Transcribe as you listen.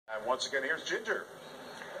And once again, here's Ginger.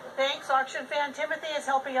 Thanks. Auction fan Timothy is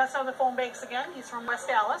helping us on the phone banks again. He's from West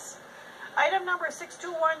Dallas. Item number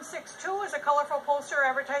 62162 is a colorful poster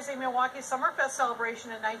advertising Milwaukee's Summerfest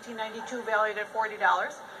celebration in 1992, valued at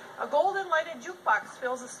 $40. A golden lighted jukebox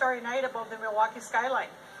fills a starry night above the Milwaukee skyline.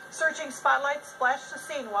 Searching spotlights splash the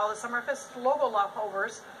scene while the Summerfest logo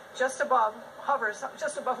hovers just above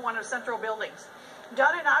one of central buildings.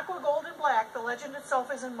 Done in aqua, gold, and black, the legend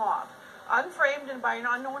itself is in mauve. Unframed and by an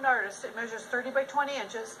unknown artist, it measures 30 by 20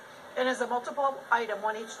 inches and is a multiple item,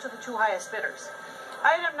 one each to the two highest bidders.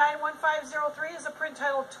 Item 91503 is a print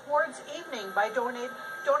titled Towards Evening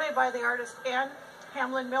donated by the artist Ann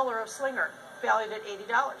Hamlin Miller of Slinger, valued at $80.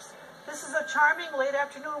 This is a charming late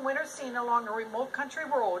afternoon winter scene along a remote country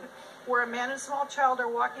road where a man and small child are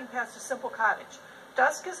walking past a simple cottage.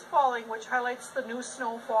 Dusk is falling, which highlights the new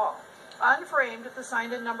snowfall. Unframed, the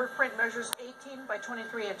signed and numbered print measures 18 by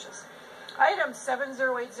 23 inches. Item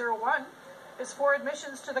 70801 is for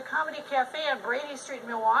admissions to the Comedy Cafe on Brady Street in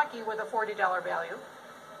Milwaukee with a $40 value.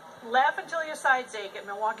 Laugh until your sides ache at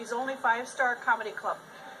Milwaukee's only 5-star comedy club,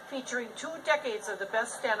 featuring 2 decades of the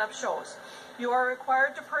best stand-up shows. You are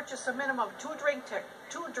required to purchase a minimum of 2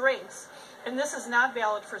 drinks, and this is not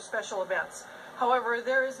valid for special events. However,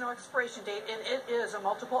 there is no expiration date, and it is a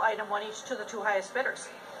multiple item, one each to the 2 highest bidders.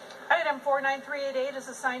 Item 49388 is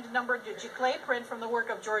a signed and numbered Digiclay print from the work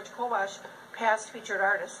of George Kovash, past featured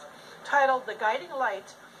artist. Titled The Guiding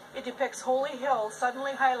Light, it depicts Holy Hill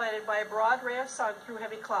suddenly highlighted by a broad ray of sun through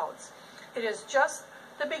heavy clouds. It is just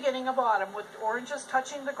the beginning of autumn, with oranges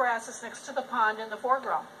touching the grasses next to the pond in the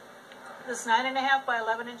foreground. This 9.5 by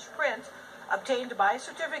 11 inch print, obtained by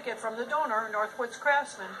certificate from the donor, Northwoods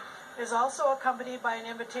Craftsman, is also accompanied by an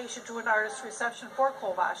invitation to an artist's reception for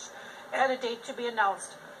Kovash at a date to be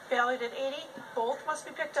announced. Valued at $80, both must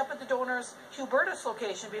be picked up at the donor's Hubertus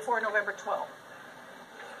location before November 12.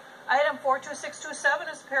 Item 42627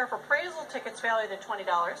 is a pair of appraisal tickets valued at $20.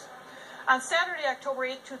 On Saturday, October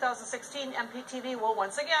 8, 2016, MPTV will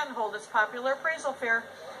once again hold its popular appraisal fair.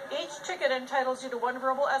 Each ticket entitles you to 1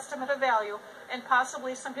 verbal estimate of value and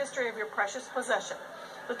possibly some history of your precious possession.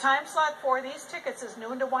 The time slot for these tickets is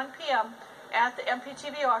noon to 1 p.m. at the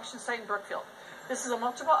MPTV auction site in Brookfield. This is a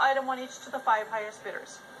multiple item, one each to the 5 highest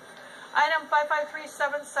bidders. Item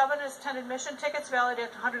 55377 is 10 admission tickets valued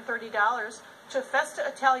at $130 to Festa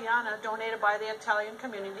Italiana, donated by the Italian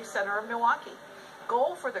Community Center of Milwaukee.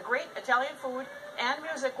 Go for the great Italian food and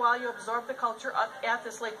music while you absorb the culture at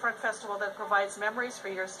this lakefront festival that provides memories for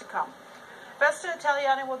years to come. Festa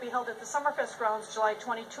Italiana will be held at the Summerfest grounds July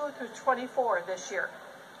 22 through 24 this year.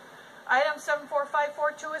 Item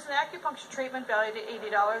 74542 is an acupuncture treatment valued at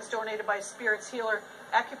 $80, donated by Spirits Healer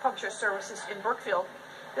Acupuncture Services in Brookfield.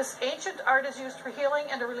 This ancient art is used for healing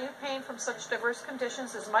and to relieve pain from such diverse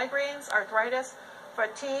conditions as migraines, arthritis,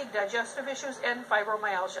 fatigue, digestive issues, and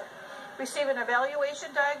fibromyalgia. Receive an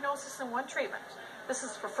evaluation, diagnosis, and 1 treatment. This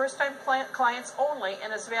is for first-time clients only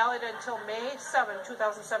and is valid until May 7,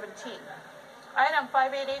 2017. Item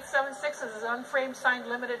 58876 is an unframed signed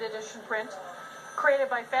limited edition print created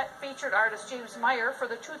by featured artist James Meyer for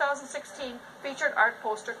the 2016 Featured Art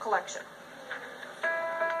Poster Collection.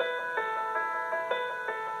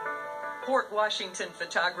 Port Washington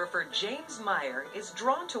photographer James Meyer is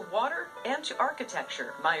drawn to water and to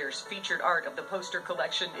architecture. Meyer's featured art of the poster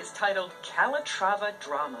collection is titled Calatrava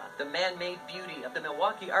Drama, the man-made beauty of the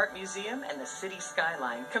Milwaukee Art Museum and the city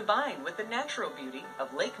skyline, combined with the natural beauty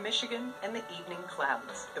of Lake Michigan and the evening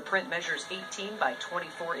clouds. The print measures 18 by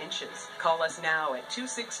 24 inches. Call us now at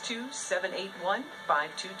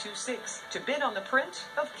 262-781-5226 to bid on the print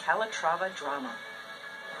of Calatrava Drama.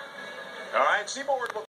 All right, Seymour.